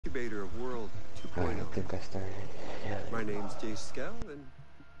think I started. Yeah. My name's Jay Skell, and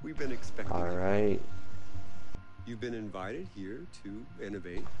we've been expecting you. All right. You've been invited here to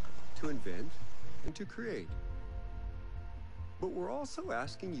innovate, to invent, and to create. But we're also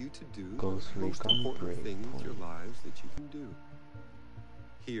asking you to do Ghost the most Recon important thing with your Breakpoint. lives that you can do.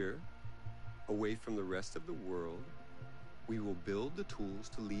 Here, away from the rest of the world, we will build the tools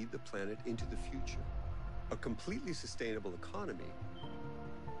to lead the planet into the future. A completely sustainable economy,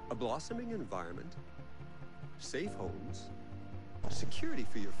 a blossoming environment, safe homes, security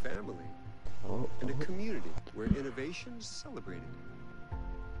for your family, and a community where innovation is celebrated.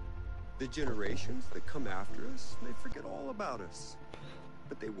 The generations that come after us may forget all about us,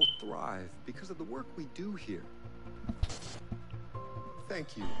 but they will thrive because of the work we do here.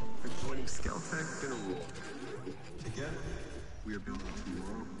 Thank you for joining Skeltech in a Roar. Together, we are building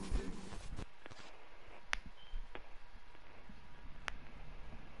tomorrow.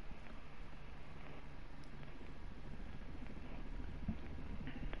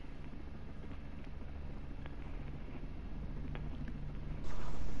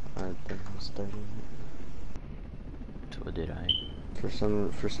 I think I'm starting. So did I. For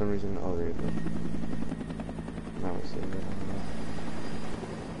some reason, oh there you go. Now I see it.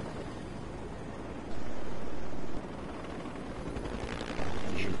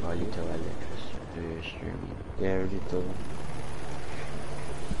 You should probably tell Alexis you're streaming. Yeah, I already told him.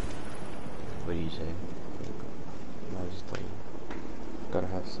 What do you say? I just told him. Gotta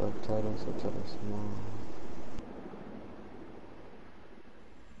have subtitles small.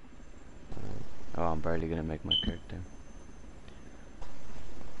 Oh, I'm barely gonna make my character.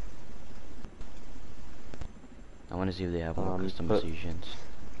 I want to see if they have more customizations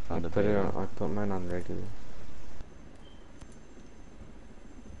from the player. I put mine on regular.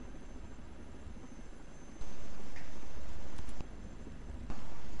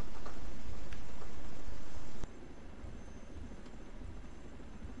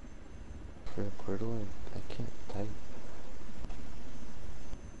 For the portal, I can't type.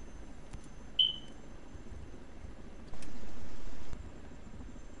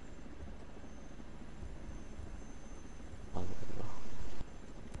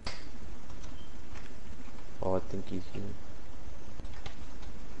 Oh, I think he's here.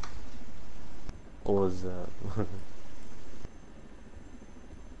 What was that? You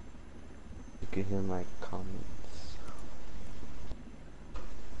can hear my comments.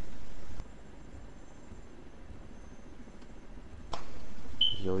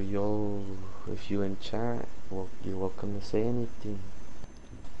 Yo, if you in chat, well, you're welcome to say anything.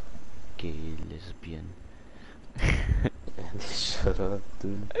 Gay lesbian. Shut up,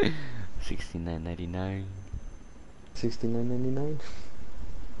 dude. $69.99. $69.99.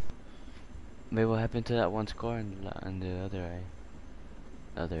 Maybe what happened to that one score on the other eye?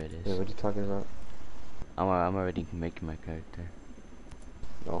 Oh, there it is. Yeah, what are you talking about? I'm already making my character.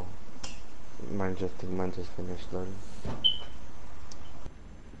 Oh, mine just finished loading.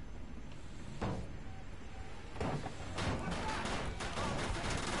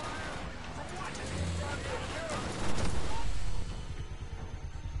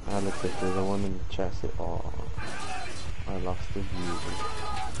 I looked like there's a one in the chat said, oh, I lost the view.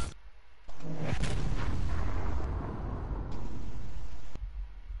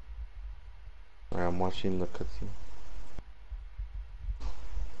 Alright, I'm watching the cutscene.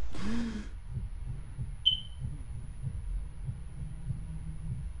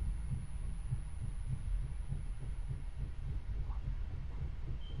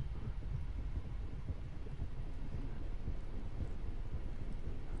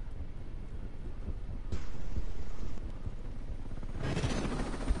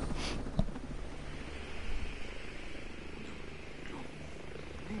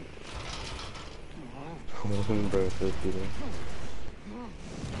 Bro, so cute.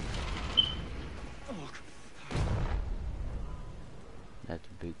 That's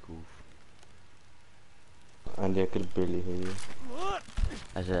a big goof. Andy, I could barely hear you.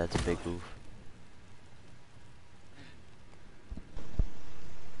 I said that's a big goof.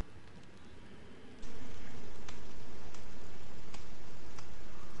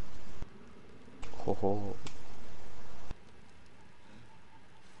 Ho ho.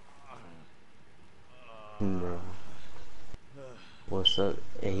 Bro. What's up,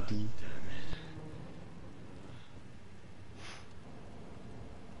 AD?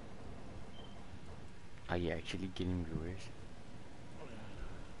 Are you actually getting viewers?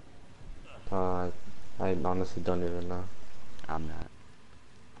 I honestly don't even know. I'm not.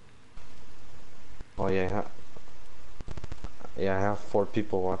 Oh yeah, I have 4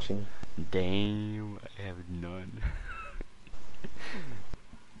 people watching. Damn, I have none.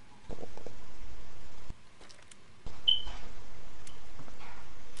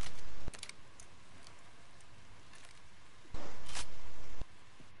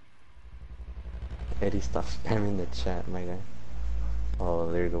 Eddie, stop spamming the chat, my guy.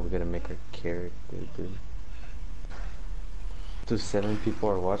 Oh, there you go. We're gonna make our character, dude. Dude, 7 people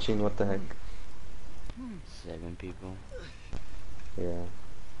are watching. What the heck? 7 people. Yeah.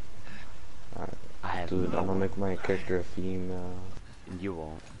 I have Dude, no I'm gonna one. make my character a female. You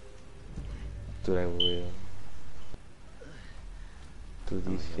won't. Dude, I will. Dude,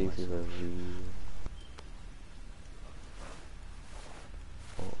 I'm these gonna heal faces are myself. real.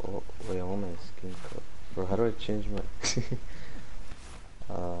 Oh, wait, I want my skin color. Bro, how do I change my...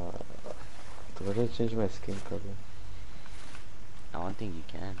 uh, dude, how do I change my skin color? I don't think you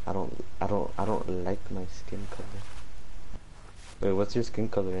can. I don't like my skin color. Wait, what's your skin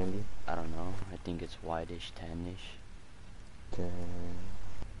color, Andy? I don't know. I think it's whitish, tannish. Damn.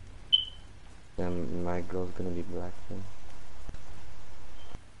 Then my girl's gonna be black then.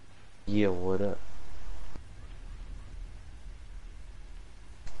 Yeah, what up?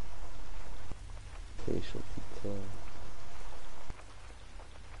 Facial detail.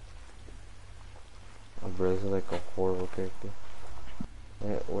 My brother's like a horrible character.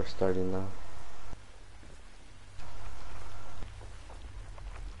 Yeah, we're starting now.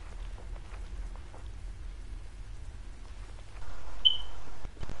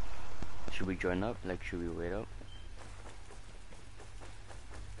 Should we join up? Like, should we wait up?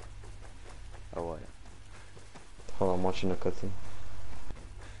 Or what? Hold on, I'm watching a cutscene.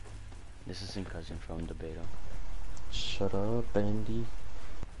 This isn't cousin from the beta. Shut up, Andy.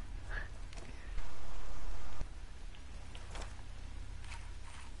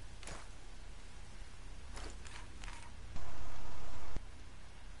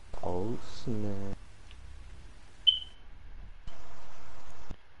 Oh snap.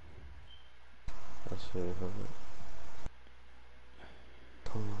 That's really hard.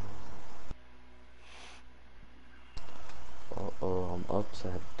 Uh-oh, I'm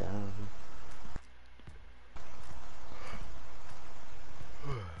upside down.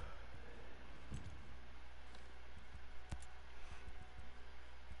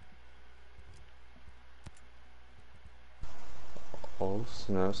 Oh,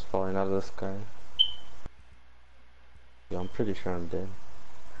 snaps falling out of the sky. Yeah, I'm pretty sure I'm dead.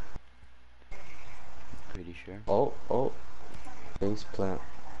 Pretty sure. Oh, face plant.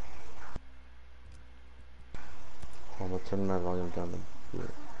 I'm gonna turn my volume down a bit.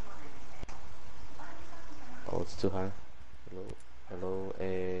 Oh, it's too high. Hello,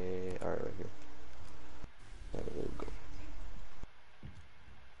 alright, right here. There we go.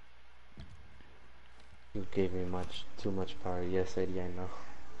 You gave me too much power. Yes, Eddie, I know.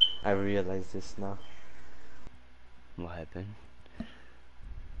 I realize this now. What happened?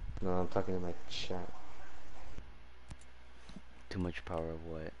 No, I'm talking to my chat. Too much power of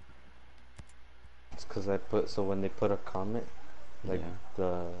what? It's cause so when they put a comment, like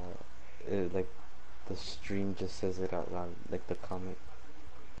Yeah. like the stream just says it out loud, like the comment.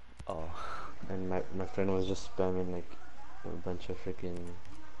 Oh. And my friend was just spamming like a bunch of freaking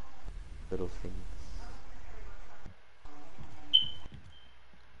little things.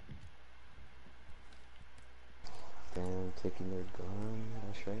 Damn, taking their gun,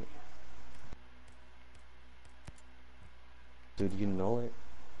 that's right. Dude, you know it.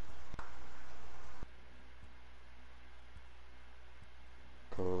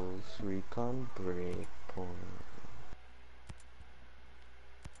 Pros, Recon, Breakpoint.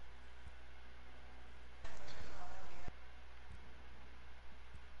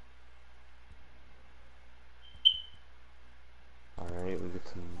 Alright, we get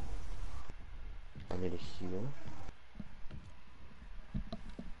to... I need a heal.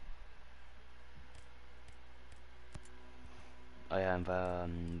 Oh yeah,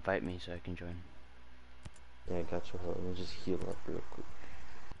 invite me so I can join. Yeah, I got you. Let me just heal up real quick.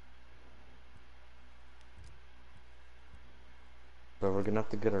 But we're gonna have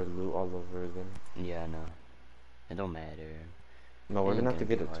to get our loot all over again. Yeah, no. It don't matter. No, It we're ain't gonna have gonna to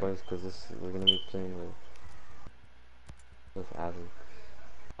be get it hard. twice because we're gonna be playing with Alex.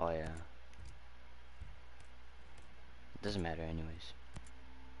 Oh yeah. Doesn't matter anyways.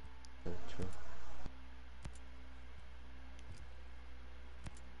 That's true.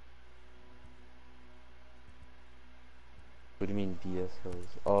 What do you mean DSOs?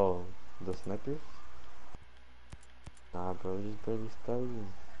 Oh, the snipers? Nah, bro, we just barely started.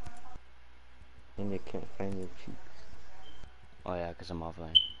 And you can't find your cheeks. Oh yeah, cause I'm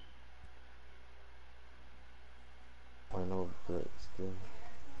offline. I know, but still.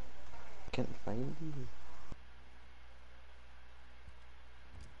 Can't find you.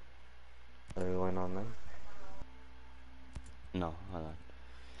 Are you going online? No, hold on.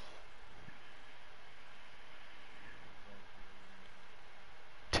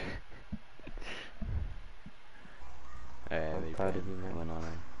 proud of you, I man. went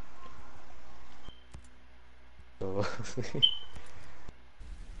online. So,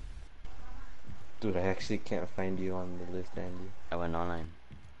 dude, I actually can't find you on the list, Andy. I went online.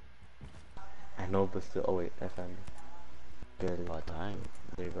 I know, but still. Oh wait, I found you. Barely. About time.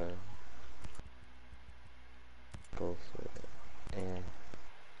 There you go. Go for it. And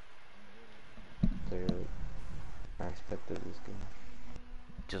the aspect of this game,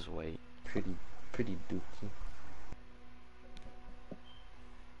 Just wait. pretty dookie.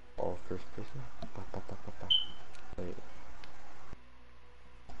 All first person. Pa, pa, pa, pa, pa. Wait.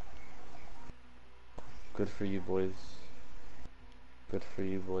 Good for you, boys. Good for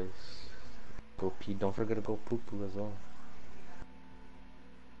you, boys. Go pee. Don't forget to go poo poo as well.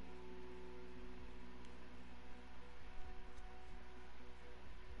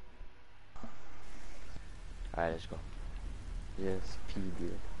 Alright, let's go. Yes, pee,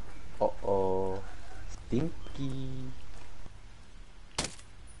 dear. Uh-oh. Stinky.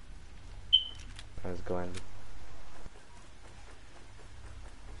 Let's go, Andy.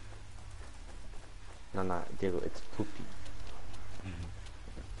 No, Diego, it's poopy.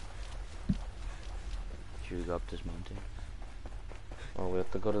 Should we go up this mountain? Oh, we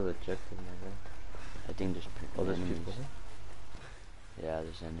have to go to the objective, my guy. I think there's Oh, there's enemies. people here? Yeah,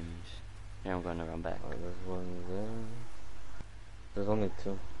 there's enemies. Yeah, I'm gonna run back. Oh, there's one there. There's only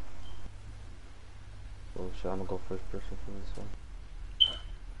two. Oh shit, I'm gonna go first person for this one.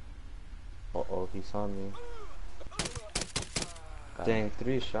 Uh-oh, he saw me. Got Dang, him.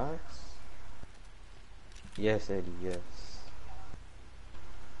 3 shots? Yes, Eddie, yes.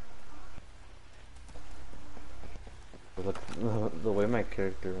 Look, the way my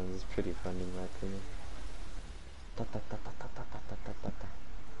character runs is pretty funny in my opinion. Ta ta ta ta ta ta ta ta ta ta ta.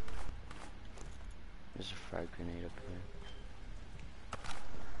 There's a frag grenade up here.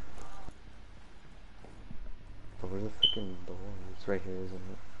 But where's the freaking door? It's right here, isn't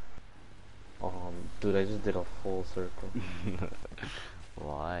it? Dude, I just did a full circle.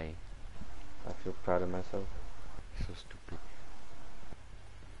 Why? I feel proud of myself. So stupid.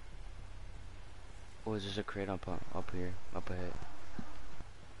 Oh, is there a crate up here, up ahead?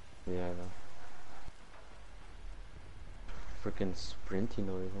 Yeah, I know. Freaking sprinting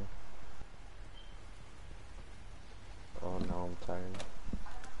over here. Oh, now I'm tired.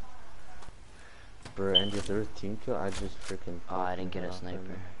 Bro, and if there was team kill, I just freaking. Oh, I didn't get a off right sniper.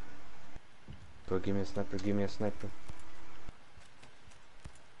 now. Bro, give me a sniper, give me a sniper.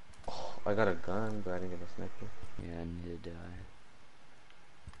 Oh, I got a gun, but I didn't get a sniper. Yeah, neither did I.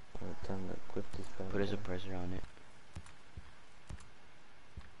 Oh, time to equip this bad Put a boy. suppressor on it.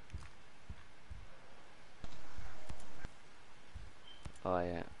 Oh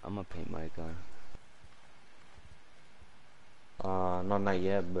yeah, I'm gonna paint my gun. No, not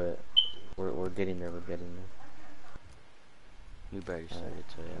yet, but we're getting there. We're getting there. We barely started,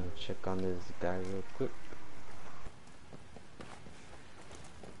 so Let yeah. me check on this guy real quick.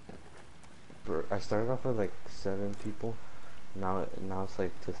 Bro, I started off with like 7 people. Now it's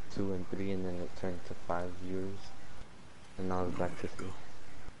like just 2 and 3, and then it turned to 5 viewers, and now it's back to 3.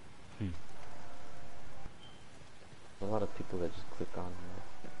 A lot of people that just click on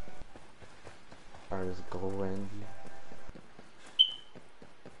it. Alright, let's go, Andy.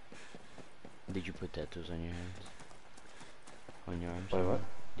 Did you put tattoos on your hands? On your arms? Wait, what?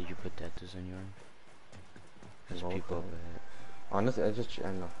 Did you put tattoos on your arm? There's No, people up but- ahead. Honestly,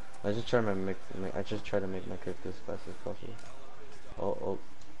 I know. I just try to make my character as fast as possible. Oh,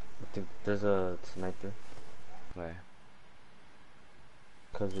 I think there's a sniper. Where?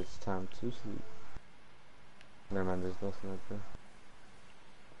 Cause it's time to sleep. Never mind, there's no sniper.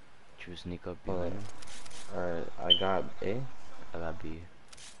 Should we sneak up Alright. behind him? Alright, I got A. I got B.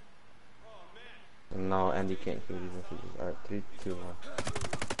 No, Andy can't hear these messages. Alright, 3, 2, 1.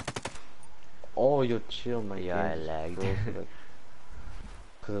 Oh, yo, chill, my Yeah, I game just lagged. froze for, like,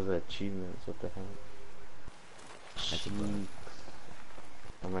 cause of the achievements. What the hell? That's a bug. Jeez.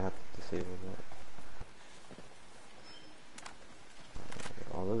 I might have to disable that.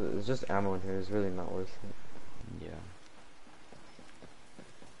 Oh, it's just ammo in here. It's really not worth it. Yeah.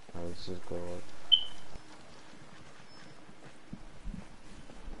 Alright, let's just go up.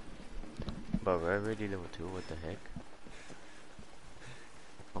 But we're already level 2, what the heck?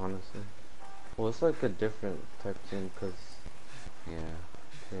 Honestly. Well, it's like a different type team, cause Yeah.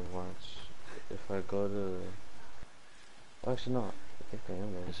 here, watch. If I go to, well, actually no, I think I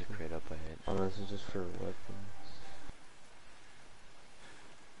am There's a level 2. crate up ahead. Oh, no, this is just for weapons.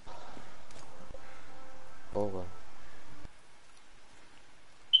 Oh well.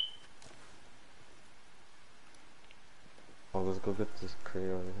 Let's go get this crate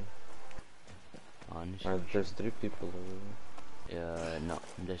over here. Honestly. Alright, there's 3 people over here. No.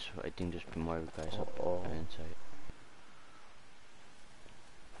 I think there's more guys Oh, up oh. inside.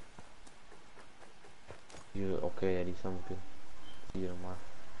 You okay, Eddie? Sounds good. See you tomorrow.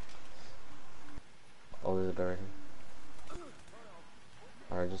 Oh, there's a guy right here.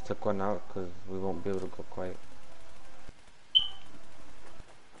 Alright, just took one out because we won't be able to go quiet.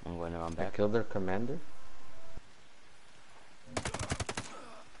 I'm going around I back. killed their commander.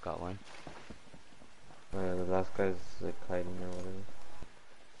 Got one. The last guy's like hiding or whatever.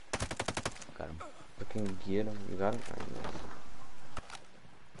 Got him. I can get him. You got him? Alright, nice.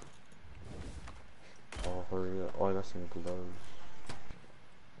 Oh, hurry up. Oh, I got some gloves.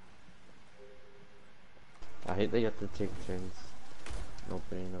 I hate that you have to take turns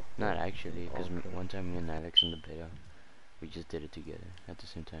opening up. Not actually, because okay. one time me and Alex in the beta, we just did it together at the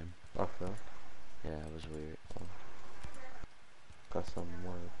same time. Oh, for real? Yeah, it was weird. Oh. Got some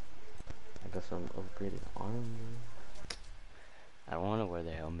more. I got some upgraded armor. I don't want to wear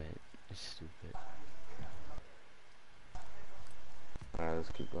the helmet. It's stupid. Alright, let's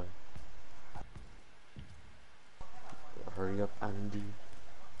keep going. Hurry up, Andy.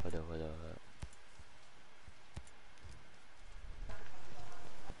 Hold up.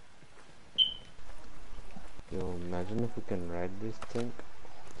 Yo, imagine if we can ride this tank.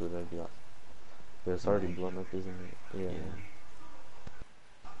 Dude, that'd be awesome. But it's already blown up, isn't it? Yeah.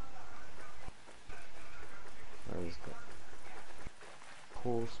 Alright, let's go.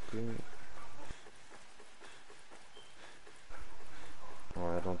 Full screen. Oh,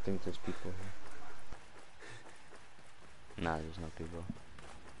 I don't think there's people here. Nah, there's no people.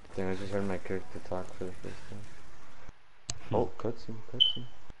 I think I just heard my character talk for the first time. Oh, cutscene. Cutscene.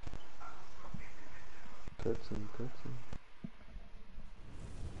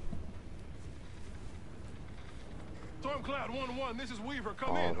 Stormcloud 1-1, this is Weaver.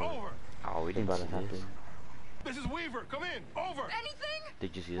 Come in, right. over. Oh, we It's didn't about see to happen. this. This is Weaver, come in, over. Anything?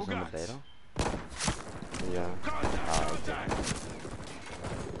 Did you see this Who on the got? beta? Yeah. Contact.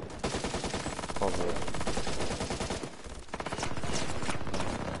 Probably.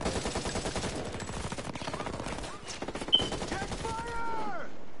 Check fire!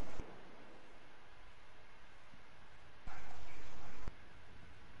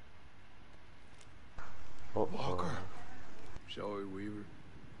 Oh, Walker. Shall we, Weaver?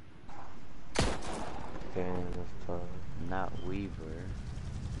 Damn, that's tough. Not Weaver.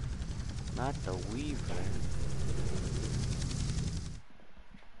 Not the Weaver.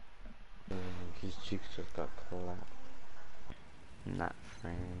 His cheeks just got clapped. Not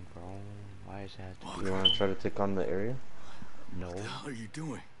Frank, bro. Why is that? You wanna try to take on the area? No. What the hell are you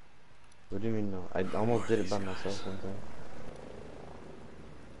doing? What do you mean no? I almost did it by myself one time.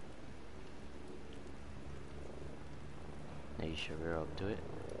 Are you sure we're up to it?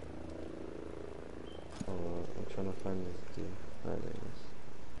 Oh, I'm trying to find this dude. There it is.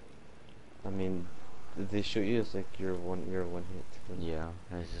 I mean, they shoot you as like you're one hit. Yeah,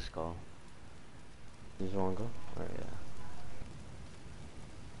 let's just go. You just wanna go? Alright. Yeah.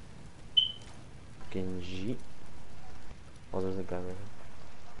 Genji. Oh, there's a guy right here.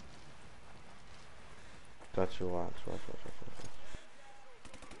 Got you, watch.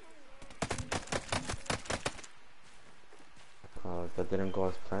 That didn't go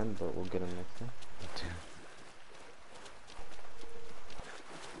as planned, but we'll get him next time.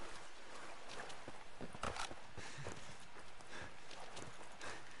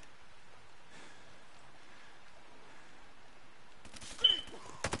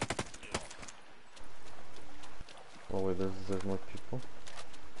 Oh wait, there's more people.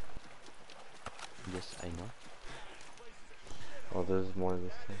 Yes, I know. Oh, there's more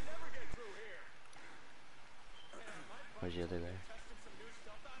this time. Where's the other guy?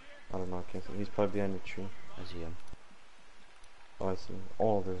 I don't know, I can't see. He's probably behind the tree. I see him. Oh, I see him.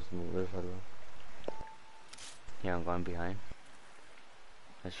 Oh, there's hardly. Yeah, I'm going behind.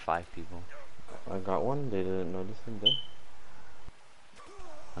 There's 5 people. I got one. They didn't notice him there.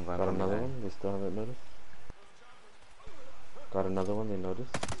 I'm going Got from another behind. one. They still haven't noticed. Got another one. They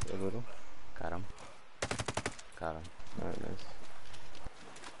noticed a little. Got him. Got him. Alright, nice.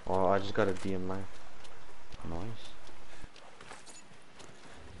 Oh, I just got a DMI. Nice.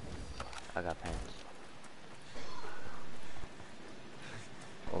 I got pants.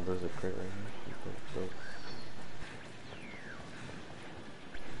 Oh, there's a crate right here.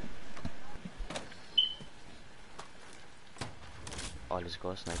 Oh, let's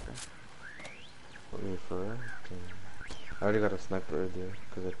go, sniper. What are you for? Okay. I already got a sniper earlier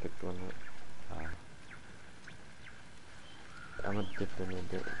because I picked one up. I'm gonna dip in a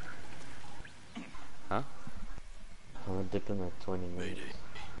bit. Huh? I'm gonna dip in like 20 minutes.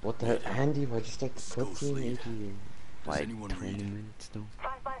 What the heck? Andy, why'd you start the cutscene, idiot? Like anyone 20 read? minutes though.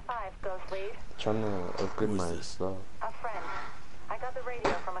 5 by 5, Ghost Lead. Trying to upgrade Who is my this? stuff. A friend. I got the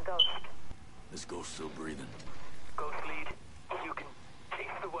radio from a ghost. This ghost still breathing. Ghost Lead, you can chase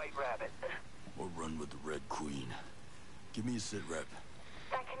the White Rabbit. Or run with the Red Queen. Give me a sit rep.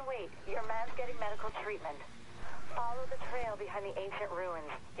 That can wait. Your man's getting medical treatment. Follow the trail behind the ancient ruins.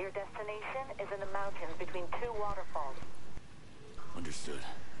 Your destination is in the mountains between two waterfalls. Understood.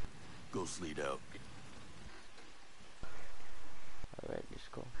 Ghost Lead out. Alright, let's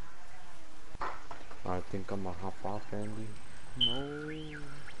go. I think I'm gonna hop off, Andy. No.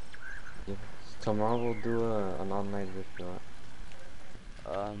 Yeah. Tomorrow we'll do an all-night if you want.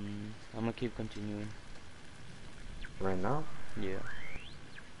 I'm gonna keep continuing. Right now? Yeah.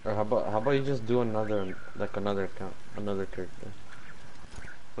 Or how about you just do another account, another character.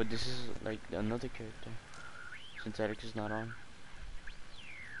 But this is like another character. Since Eric is not on.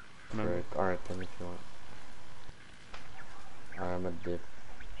 Remember? Correct. Alright then if you want. Alright, I'm a dip.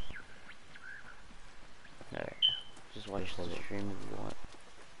 Alright. Just watch Just the hold it. stream if you want.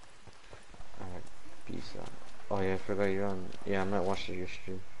 Alright, peace out. Oh yeah, I forgot you're on. Yeah, I might watch your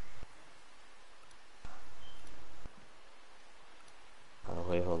stream. Oh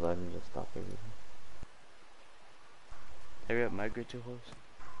wait, hold on, let me just stop everything. Hurry up, migrate to host.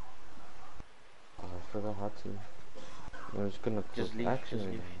 Oh, I forgot how to. I was gonna Just click leave, action just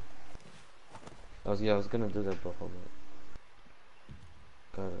right leave. now. I was gonna do that, but hold on.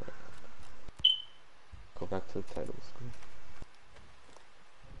 Gotta go back to the title screen.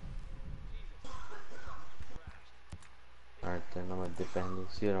 Alright then, I'm gonna dip Andy.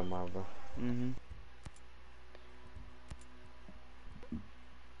 See you tomorrow, bro. Mm-hmm.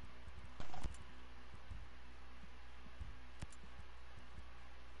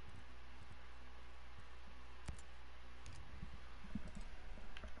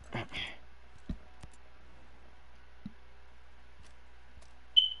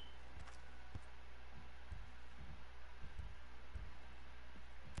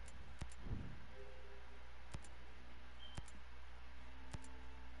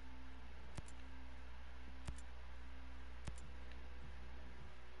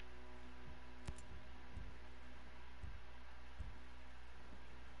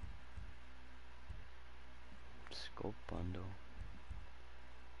 Scope bundle.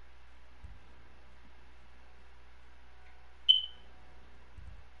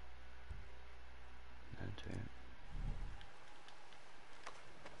 That's right.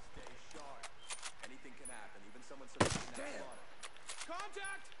 Stay sharp. Anything can happen, even someone surviving that slaughter.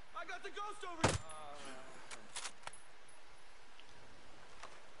 Contact! I got the ghost over here!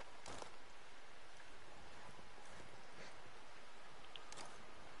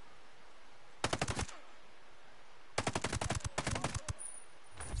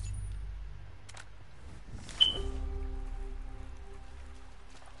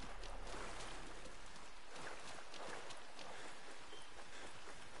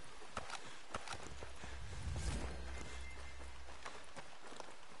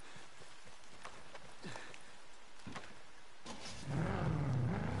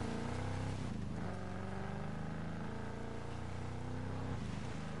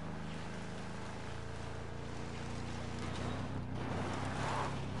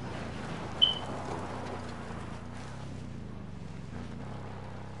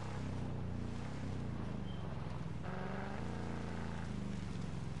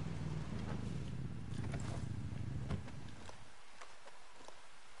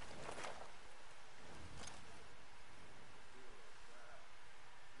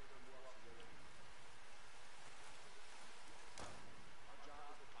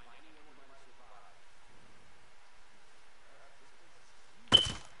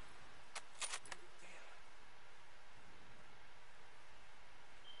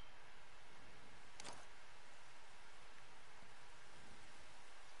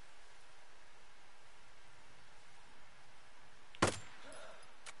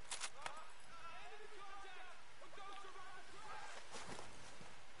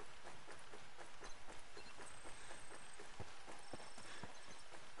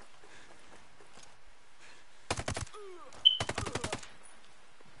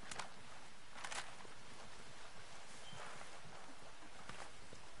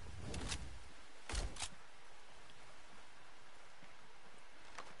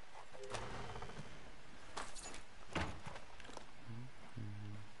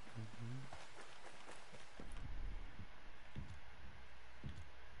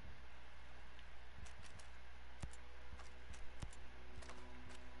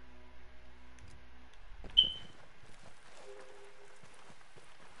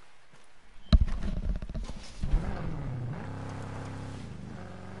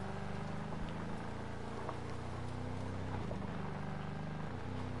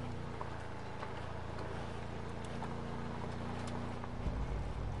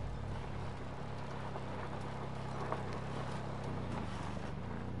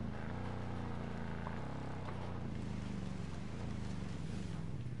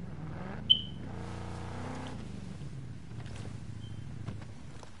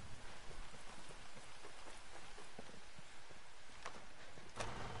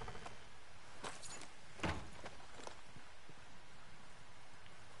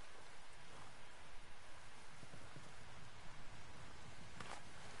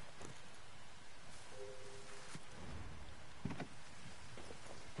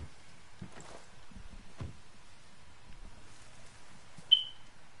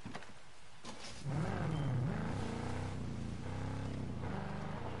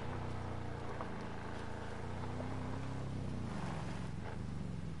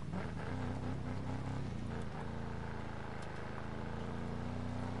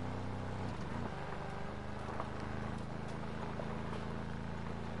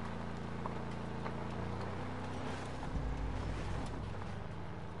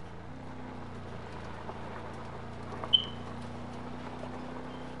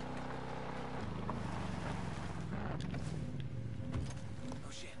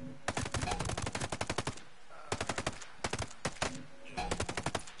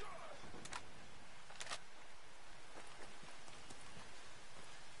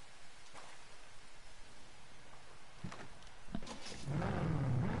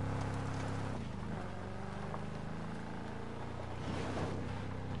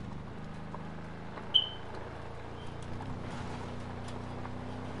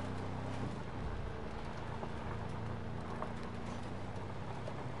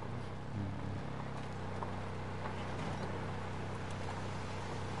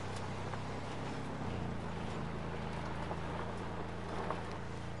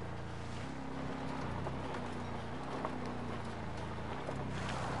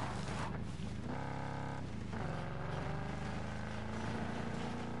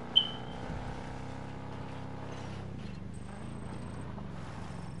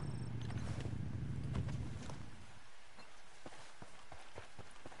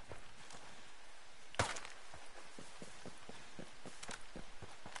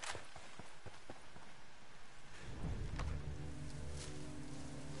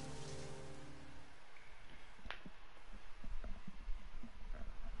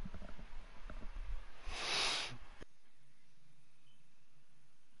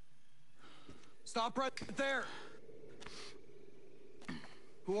 Stop right there!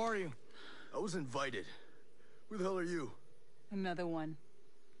 Who are you? I was invited. Who the hell are you? Another one.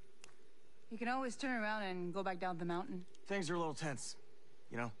 You can always turn around and go back down the mountain. Things are a little tense,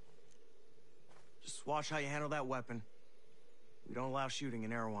 you know? Just watch how you handle that weapon. We don't allow shooting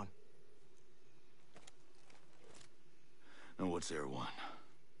in Erewhon. And what's Air 1?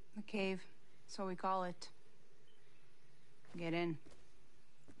 The cave. That's what we call it. Get in.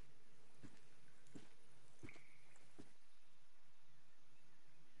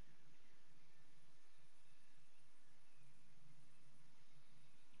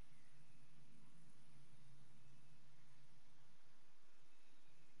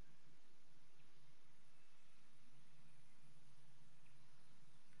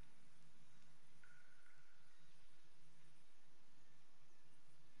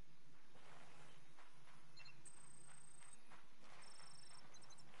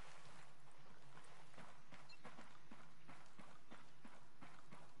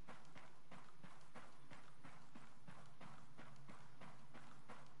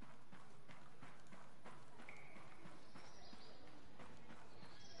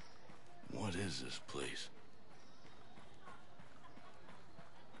 What is this place?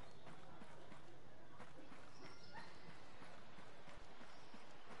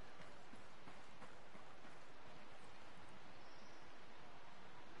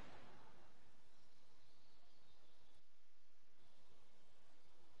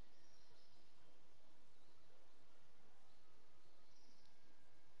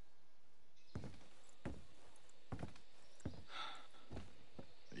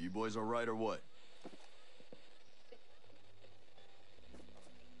 Are you boys all right or what?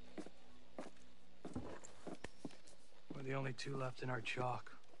 We're the only two left in our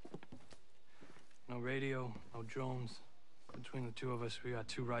chalk. No radio, no drones. Between the two of us, we got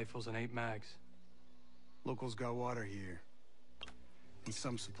 2 rifles and 8 mags. Locals got water here. And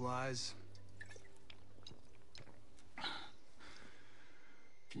some supplies.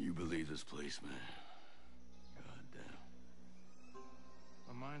 Can you believe this place, man? God damn.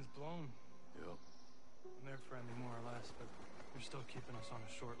 My mind's blown. Yep. And they're friendly, more or less, but they're still keeping us on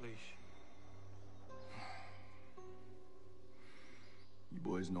a short leash. You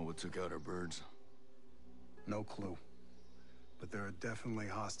boys know what took out our birds? No clue. But there are definitely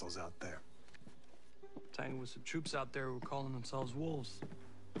hostiles out there. Tangled with some troops out there who were calling themselves wolves.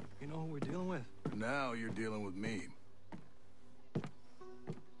 You know who we're dealing with? Now you're dealing with me.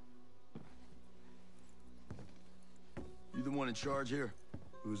 You the one in charge here?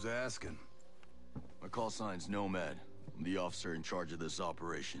 Who's asking? My call sign's Nomad. I'm the officer in charge of this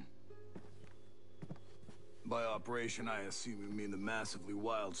operation. By operation, I assume you mean the massively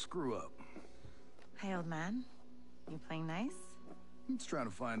wild screw-up. Hey, old man. You playing nice? I'm just trying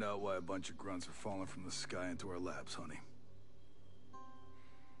to find out why a bunch of grunts are falling from the sky into our laps, honey.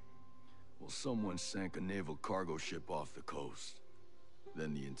 Well, someone sank a naval cargo ship off the coast.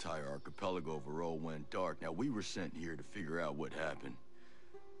 Then the entire archipelago of Varol went dark. Now, we were sent here to figure out what happened.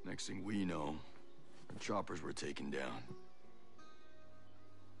 Next thing we know, the choppers were taken down.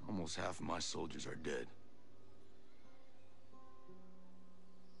 Almost half of my soldiers are dead.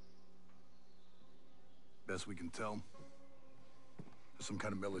 Best we can tell, there's some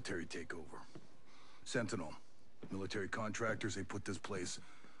kind of military takeover. Sentinel, military contractors, they put this place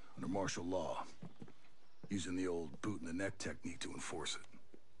under martial law, using the old boot-in-the-neck technique to enforce it.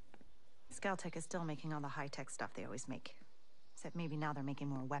 Skeltech is still making all the high-tech stuff they always make. Except maybe now they're making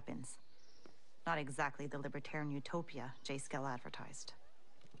more weapons. Not exactly the libertarian utopia J. Skell advertised.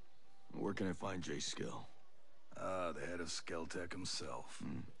 Where can I find J. Skell? The head of Skeltech himself.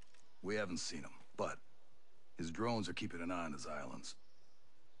 We haven't seen him, but his drones are keeping an eye on his islands.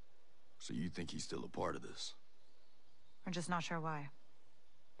 So you think he's still a part of this? We're just not sure why.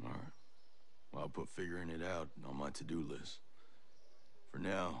 All right. Well, I'll put figuring it out on my to-do list. For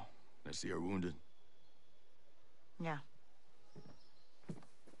now, let's see our wounded. Yeah.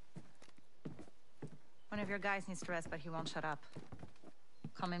 One of your guys needs to rest, but he won't shut up.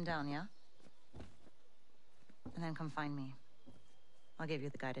 Calm him down, yeah? And then come find me. I'll give you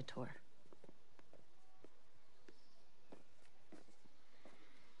the guided tour.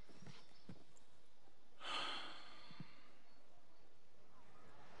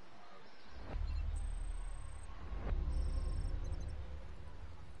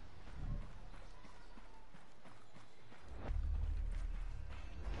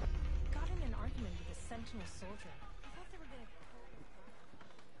 Got in an argument with a Sentinel soldier. I thought they were gonna...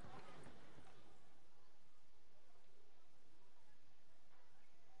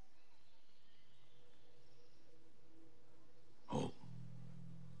 Oh.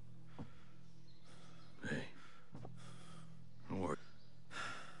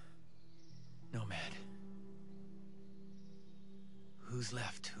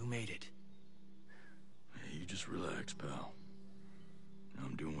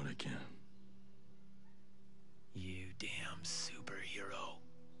 I can. You damn superhero.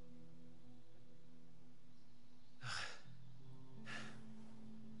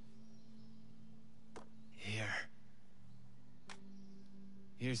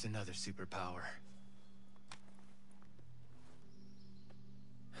 Here's another superpower.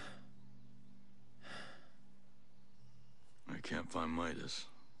 I can't find Midas.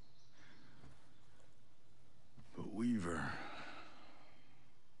 But Weaver...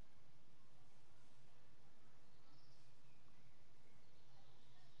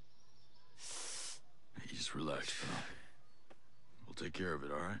 Hey, just relax, pal. We'll take care of it,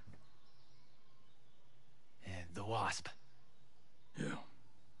 all right? And the Wasp. Yeah.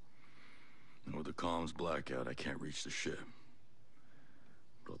 And with the comms blackout, I can't reach the ship.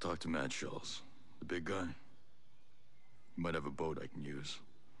 But I'll talk to Mad Shells, the big guy. He might have a boat I can use.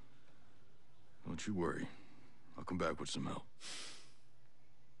 Don't you worry. I'll come back with some help.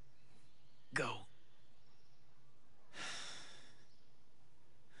 Go.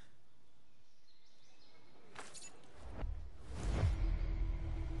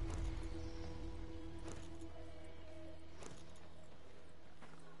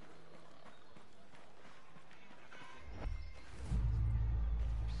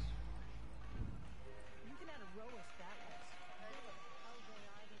 You can add a row of satellites. Whatever the hell they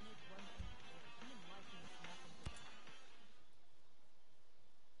are, they need one thing clear. Human life means nothing to them.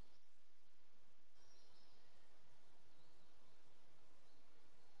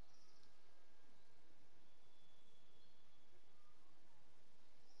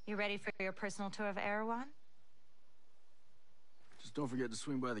 You ready for your personal tour of Erewhon? Just don't forget to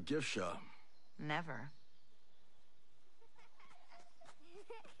swing by the gift shop. Never.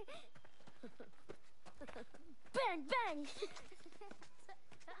 Bang, bang!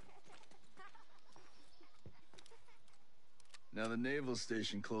 Now, the naval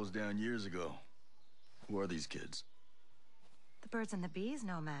station closed down years ago. Who are these kids? The birds and the bees,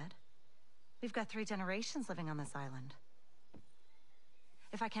 Nomad. We've got 3 generations living on this island.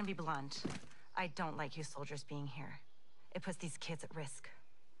 If I can be blunt, I don't like you soldiers being here. It puts these kids at risk.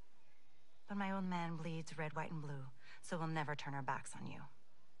 But my own man bleeds red, white, and blue, so we'll never turn our backs on you.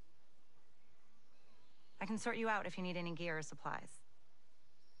 I can sort you out if you need any gear or supplies.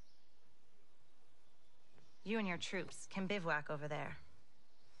 You and your troops can bivouac over there.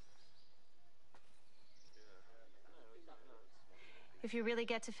 If you really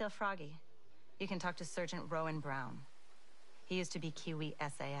get to feel froggy, you can talk to Sergeant Rowan Brown. He used to be Kiwi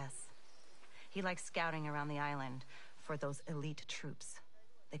SAS. He likes scouting around the island for those elite troops.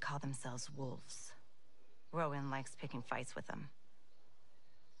 They call themselves wolves. Rowan likes picking fights with them.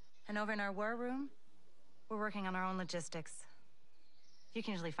 And over in our war room, we're working on our own logistics. You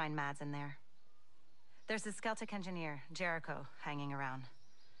can usually find Mads in there. There's a Skeltec engineer, Jericho, hanging around.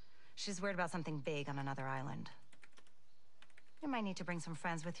 She's worried about something big on another island. You might need to bring some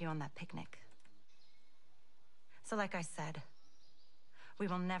friends with you on that picnic. So like I said, we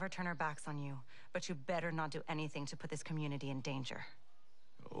will never turn our backs on you, but you better not do anything to put this community in danger.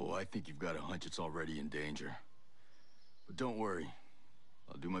 Oh, I think you've got a hunch it's already in danger. But don't worry.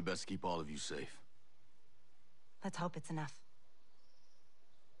 I'll do my best to keep all of you safe. Let's hope it's enough.